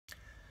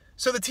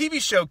So the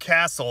TV show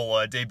Castle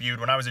debuted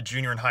when I was a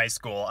junior in high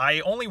school.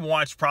 I only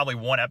watched probably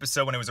one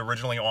episode when it was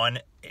originally on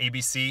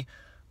ABC,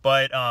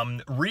 but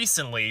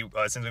recently,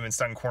 since we've been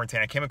stuck in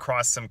quarantine, I came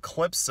across some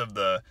clips of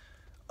the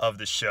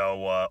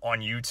show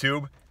on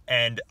YouTube,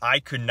 and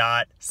I could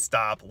not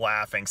stop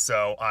laughing.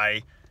 So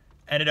I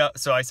said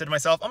to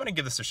myself, I'm gonna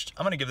give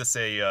this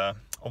a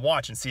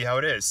watch and see how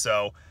it is.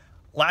 So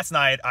last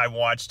night I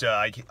watched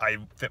I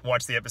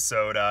watched the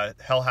episode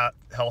Hell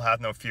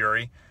Hath No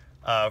Fury.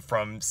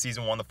 From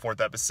season 1, the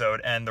 4th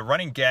episode, and the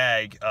running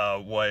gag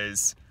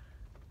was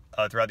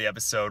throughout the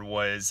episode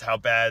was how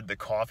bad the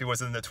coffee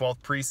was in the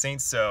 12th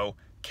precinct. So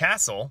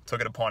Castle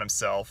took it upon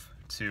himself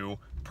to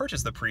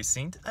purchase the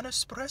precinct an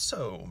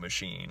espresso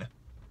machine.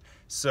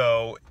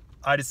 So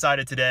I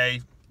decided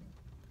today,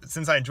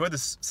 since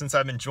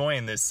I've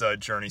enjoying this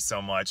journey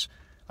so much,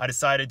 I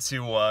decided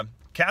to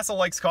Castle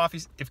likes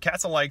coffee. If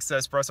Castle likes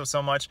espresso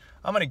so much,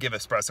 I'm gonna give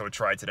espresso a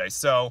try today.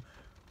 So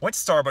went to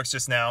Starbucks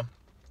just now.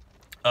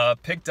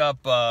 Picked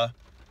up an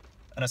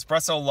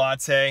espresso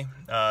latte.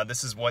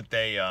 This is what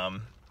they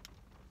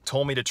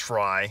told me to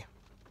try. I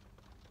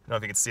don't know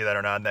if you can see that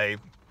or not. They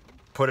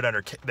put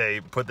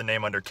the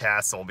name under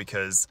Castle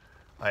because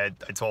I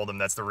told them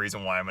that's the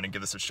reason why I'm going to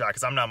give this a shot,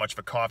 because I'm not much of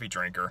a coffee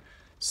drinker.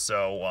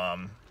 So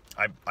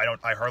I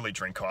hardly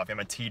drink coffee. I'm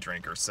a tea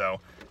drinker.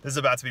 So this is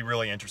about to be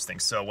really interesting.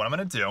 So what I'm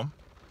going to do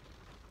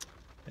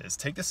is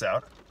take this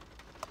out.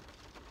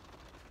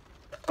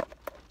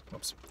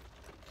 Oops.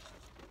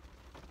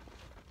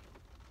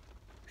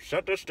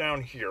 Set this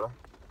down here.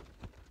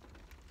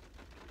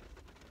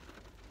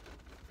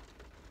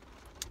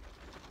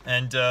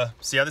 And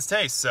see how this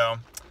tastes. So,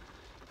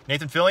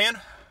 Nathan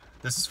Fillion,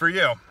 this is for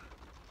you.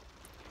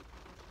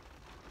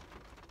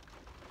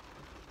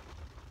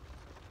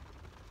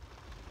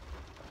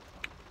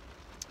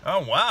 Oh,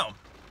 wow.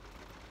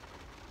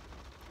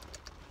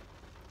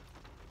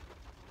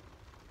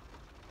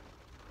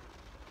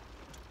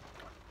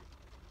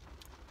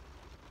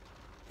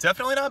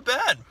 Definitely not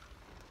bad.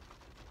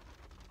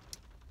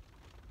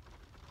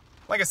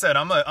 Like I said,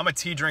 I'm a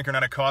tea drinker,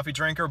 not a coffee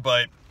drinker,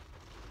 but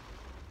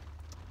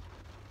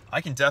I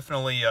can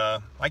definitely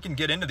I can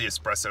get into the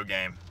espresso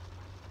game.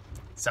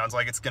 Sounds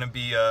like it's going to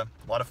be a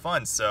lot of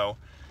fun. So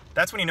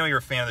that's when you know you're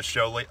a fan of the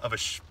show, of a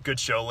good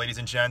show, ladies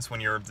and gents.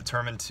 When you're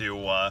determined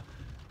to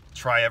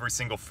try every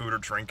single food or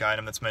drink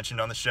item that's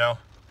mentioned on the show.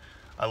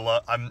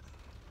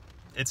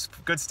 It's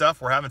good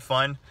stuff. We're having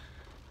fun.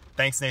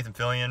 Thanks, Nathan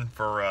Fillion,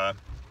 for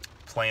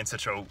playing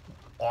such a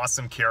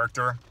awesome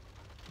character.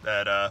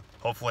 That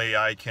hopefully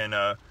I can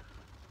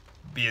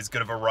be as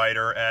good of a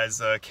writer as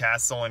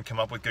Castle and come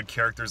up with good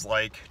characters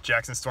like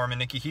Jackson Storm and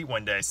Nikki Heat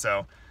one day.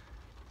 So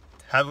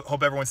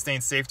hope everyone's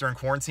staying safe during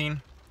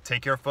quarantine.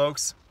 Take care,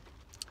 folks.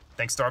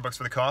 Thanks Starbucks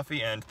for the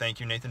coffee, and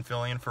thank you Nathan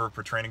Fillion for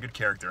portraying a good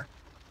character.